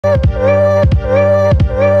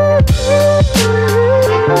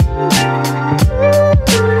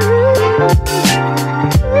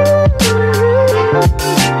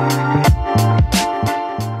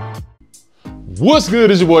What's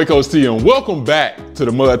good? It's your boy Coach T, and welcome back to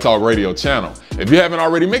the Mud Talk Radio channel. If you haven't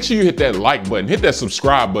already, make sure you hit that like button, hit that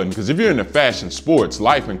subscribe button, because if you're into fashion, sports,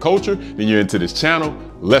 life, and culture, then you're into this channel.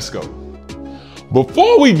 Let's go.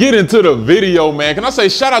 Before we get into the video, man, can I say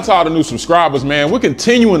shout out to all the new subscribers, man. We're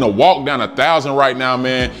continuing to walk down 1,000 right now,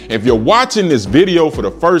 man. If you're watching this video for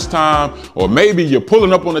the first time, or maybe you're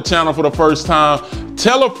pulling up on the channel for the first time,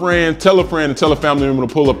 tell a friend, and tell a family member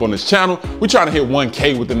to pull up on this channel. We're trying to hit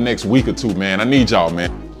 1K within the next week or two, man. I need y'all,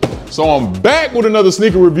 man. So I'm back with another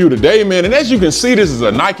sneaker review today, man. And as you can see, this is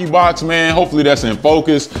a Nike box, man. Hopefully that's in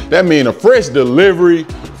focus. That means a fresh delivery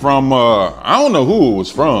from, I don't know who it was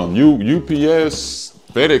from, UPS,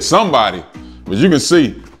 FedEx, somebody. But you can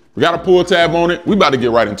see, we got a pull tab on it. We about to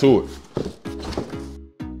get right into it.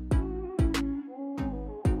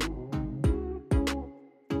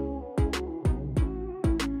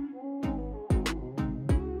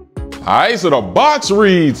 All right, so the box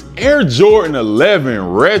reads Air Jordan 11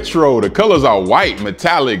 Retro. The colors are white,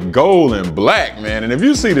 metallic, gold, and black, man. And if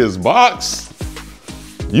you see this box,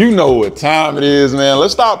 you know what time it is, man.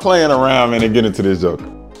 Let's stop playing around, man, and get into this joker.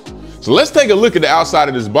 So let's take a look at the outside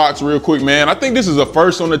of this box real quick, man. I think this is a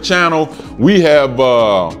first on the channel. We have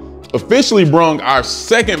officially brung our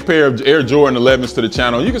second pair of Air Jordan 11s to the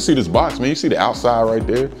channel. You can see this box, man. You see the outside right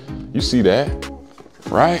there. You see that,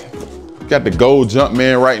 right? Got the gold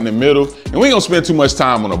Jumpman right in the middle. And we ain't gonna spend too much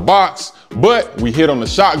time on the box, but we hit on the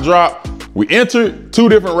shock drop. We entered 2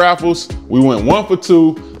 different raffles. We went 1 for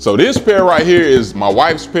 2. So this pair right here is my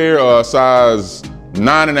wife's pair, size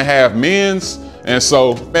 9.5 men's. And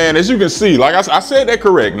so, man, as you can see, like I said that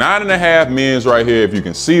correct, 9.5 men's right here. If you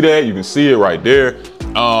can see that, you can see it right there.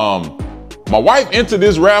 My wife entered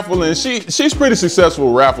this raffle, and she's pretty successful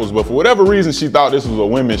with raffles, but for whatever reason, she thought this was a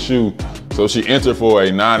women's shoe. So she entered for a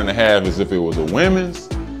 9.5 as if it was a women's.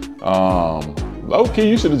 Low key,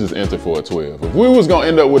 you should have just entered for a 12. If we was gonna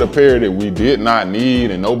end up with a pair that we did not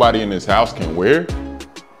need and nobody in this house can wear,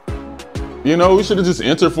 you know, we should have just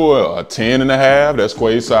entered for a 10.5, that's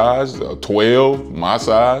Quay's size, a 12, my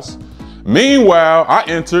size. Meanwhile, I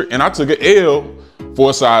entered and I took an L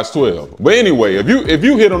for a size 12. But anyway, if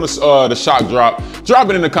you hit on the shock drop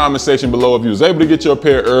it in the comment section below if you was able to get your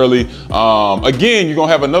pair early. Again, you're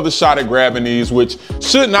gonna have another shot at grabbing these, which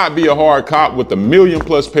should not be a hard cop with the 1 million+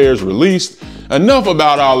 pairs released. Enough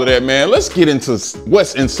about all of that, man. Let's get into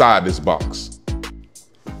what's inside this box.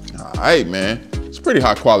 All right, man. It's a pretty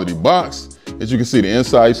high quality box. As you can see the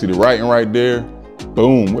inside, you see the writing right there.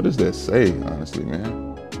 Boom, what does that say, honestly,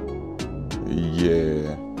 man?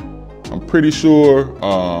 Yeah. I'm pretty sure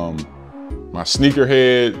my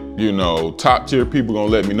sneakerhead, you know, top tier people gonna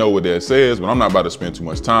let me know what that says, but I'm not about to spend too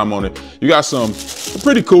much time on it. You got some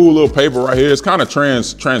pretty cool little paper right here. It's kind of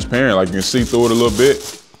transparent, like you can see through it a little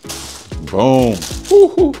bit. Boom.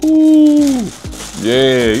 Woo-hoo-hoo.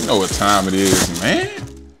 Yeah, you know what time it is, man.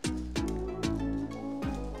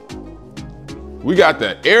 We got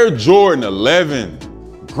the Air Jordan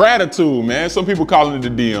 11 Gratitude, man. Some people calling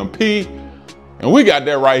it the DMP. And we got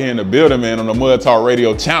that right here in the building, man, on the Mud Talk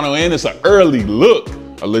Radio channel. And it's an early look,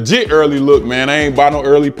 a legit early look, man. I ain't bought no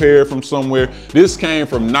early pair from somewhere. This came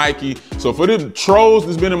from Nike. So for the trolls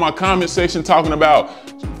that's been in my comment section talking about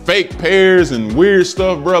fake pairs and weird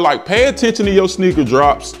stuff, bro, like pay attention to your sneaker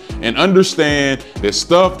drops and understand that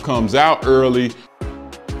stuff comes out early.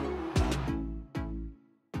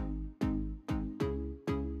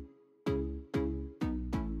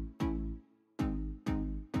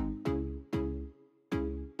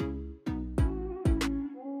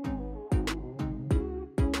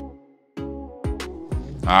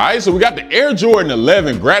 All right, so we got the Air Jordan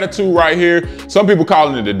 11 Gratitude right here. Some people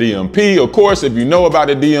calling it the DMP. Of course, if you know about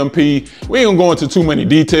the DMP, we ain't gonna go into too many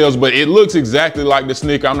details, but it looks exactly like the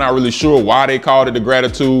sneaker. I'm not really sure why they called it the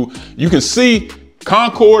Gratitude. You can see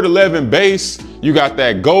Concord 11 base. You got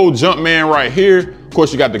that gold Jumpman right here. Of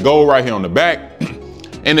course, you got the gold right here on the back.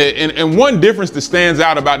 And one difference that stands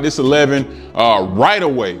out about this 11 right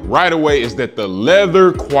away is that the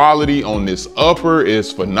leather quality on this upper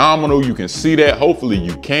is phenomenal. You can see that. Hopefully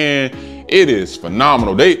you can. It is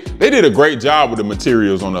phenomenal. They did a great job with the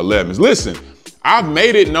materials on the 11s. Listen, I've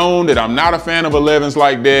made it known that I'm not a fan of 11s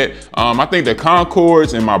like that. I think the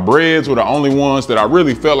Concords and my Breads were the only ones that I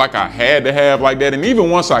really felt like I had to have like that. And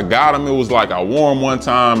even once I got them, it was like I wore them one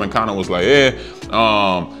time and kind of was like, eh.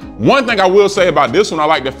 One thing I will say about this one, I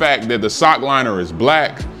like the fact that the sock liner is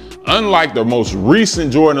black. Unlike the most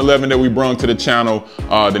recent Jordan 11 that we brung to the channel,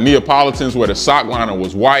 the Neapolitans, where the sock liner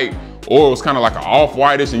was white, or it was kind of like an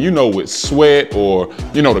off-whitish, and you know, with sweat or,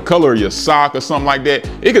 you know, the color of your sock or something like that,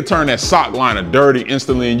 it could turn that sock liner dirty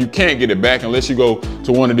instantly, and you can't get it back unless you go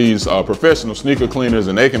to one of these professional sneaker cleaners,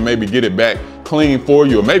 and they can maybe get it back clean for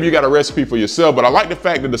you, or maybe you got a recipe for yourself, but I like the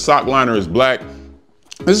fact that the sock liner is black.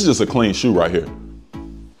 This is just a clean shoe right here.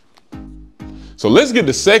 So let's get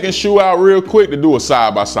the second shoe out real quick to do a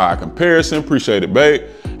side-by-side comparison. Appreciate it, babe.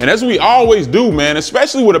 And as we always do, man,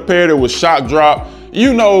 especially with a pair that was shock drop,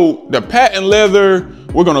 you know, the patent leather,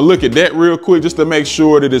 we're gonna look at that real quick just to make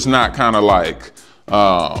sure that it's not kind of like,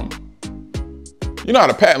 you know how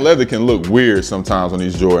the patent leather can look weird sometimes on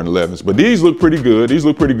these Jordan 11s, but these look pretty good. These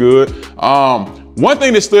look pretty good. One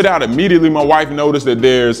thing that stood out immediately, my wife noticed that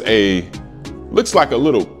there's looks like a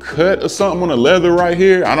little cut or something on the leather right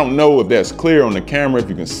here. I don't know if that's clear on the camera, if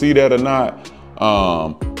you can see that or not.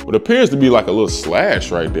 But it appears to be like a little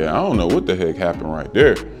slash right there. I don't know what the heck happened right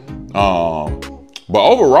there. But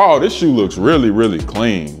overall, this shoe looks really, really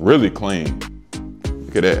clean, really clean.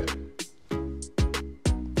 Look at that.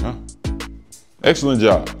 Huh? Excellent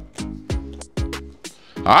job.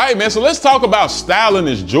 All right, man, so let's talk about styling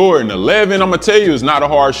this Jordan 11. I'm gonna tell you, it's not a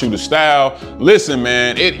hard shoe to style. Listen,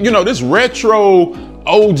 man, you know, this retro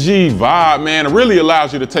OG vibe, man, it really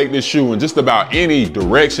allows you to take this shoe in just about any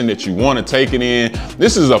direction that you want to take it in.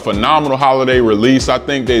 This is a phenomenal holiday release. I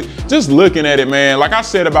think that just looking at it, man, like I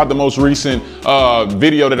said about the most recent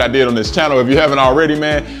video that I did on this channel, if you haven't already,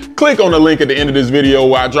 man, click on the link at the end of this video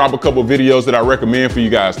where I drop a couple videos that I recommend for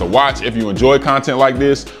you guys to watch if you enjoy content like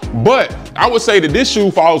this. But I would say that this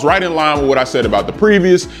shoe falls right in line with what I said about the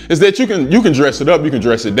previous, is that you can dress it up, you can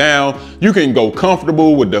dress it down, you can go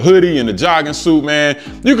comfortable with the hoodie and the jogging suit, man.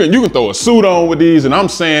 You can throw a suit on with these, and I'm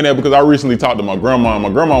saying that because I recently talked to my grandma, and my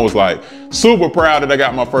grandma was like super proud that I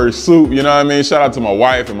got my first suit, you know what I mean? Shout out to my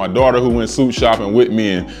wife and my daughter who went suit shopping with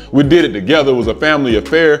me, and we did it together. It was a family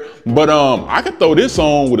affair, but I could throw this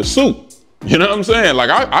on with a suit. You know what I'm saying? Like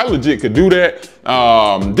I legit could do that.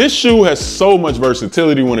 This shoe has so much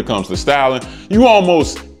versatility when it comes to styling. You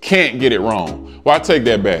almost can't get it wrong. Well, I take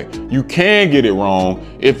that back. You can get it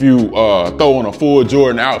wrong if you throw on a full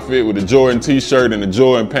Jordan outfit with a Jordan t-shirt and the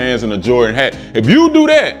Jordan pants and a Jordan hat. If you do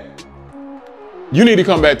that, you need to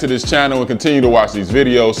come back to this channel and continue to watch these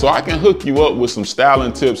videos so I can hook you up with some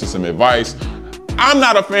styling tips and some advice. I'm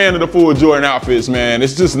not a fan of the full Jordan outfits, man.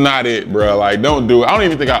 It's just not it, bro. Like, don't do it. I don't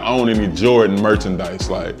even think I own any Jordan merchandise,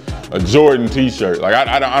 like a Jordan t-shirt. Like,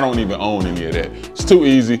 I don't even own any of that. It's too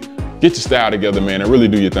easy. Get your style together, man, and really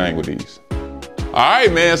do your thing with these. All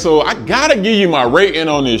right, man, so I gotta give you my rating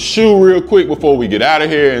on this shoe real quick before we get out of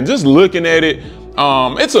here. And just looking at it,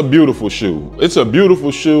 it's a beautiful shoe. It's a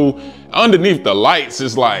beautiful shoe. Underneath the lights,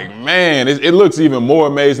 it's like, man, it looks even more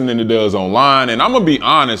amazing than it does online. And I'm gonna be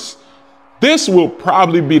honest, this will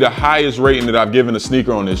probably be the highest rating that I've given a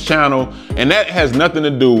sneaker on this channel. And that has nothing to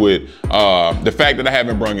do with the fact that I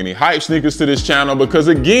haven't brought any hype sneakers to this channel, because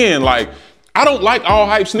again, like, I don't like all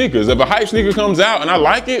hype sneakers. If a hype sneaker comes out and I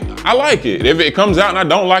like it, I like it. If it comes out and I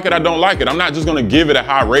don't like it, I don't like it. I'm not just gonna give it a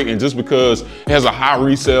high rating just because it has a high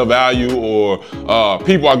resale value, or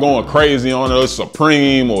people are going crazy on it,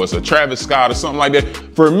 Supreme, or it's a Travis Scott or something like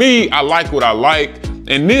that. For me, I like what I like.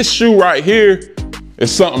 And this shoe right here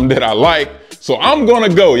is something that I like. So I'm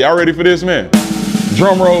gonna go. Y'all ready for this, man?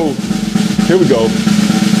 Drum roll. Here we go.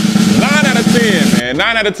 9 out of 10, man.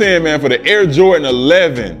 9 out of 10, man, for the Air Jordan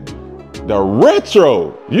 11. The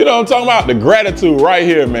retro, you know what I'm talking about? The gratitude right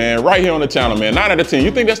here, man, right here on the channel, man. 9 out of 10,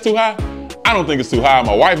 you think that's too high? I don't think it's too high.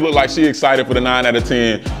 My wife looked like she excited for the 9 out of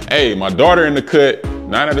 10. Hey, my daughter in the cut,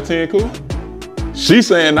 9 out of 10, cool? She's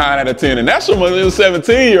saying 9 out of 10, and that's from a little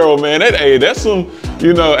 17-year-old, man. That's some,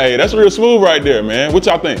 you know, that's real smooth right there, man. What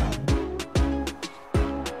y'all think?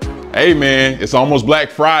 Hey man, it's almost Black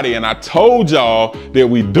Friday, and I told y'all that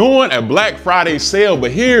we doing a Black Friday sale,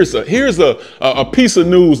 but here's a piece of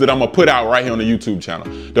news that I'm gonna put out right here on the YouTube channel.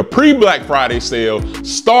 The pre-Black Friday sale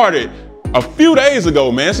started a few days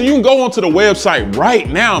ago, man. So you can go onto the website right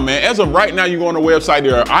now, man. As of right now, you go on the website,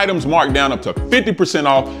 there are items marked down up to 50%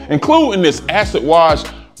 off, including this acid wash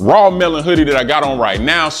raw melon hoodie that I got on right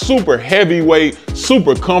now. Super heavyweight,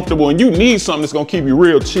 super comfortable, and you need something that's gonna keep you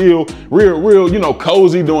real chill, real, you know,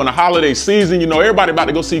 cozy during the holiday season. You know, everybody about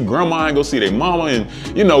to go see grandma and go see their mama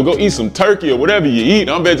and, you know, go eat some turkey or whatever you eat.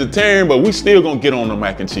 I'm vegetarian, but we still gonna get on the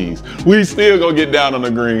mac and cheese. We still gonna get down on the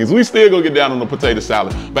greens. We still gonna get down on the potato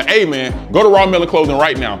salad. But hey, man, go to Raw Melon Clothing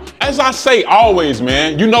right now. As I say always,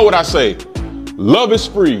 man, you know what I say. Love is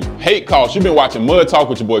free, hate costs. You've been watching Mud Talk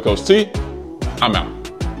with your boy, Coach T. I'm out.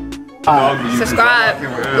 Subscribe,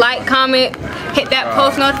 like, comment, hit that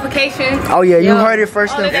post notification. Oh yeah, you heard it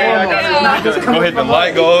first and foremost. Go hit the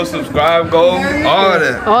like, go subscribe, go all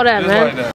that. All that, man. Like that.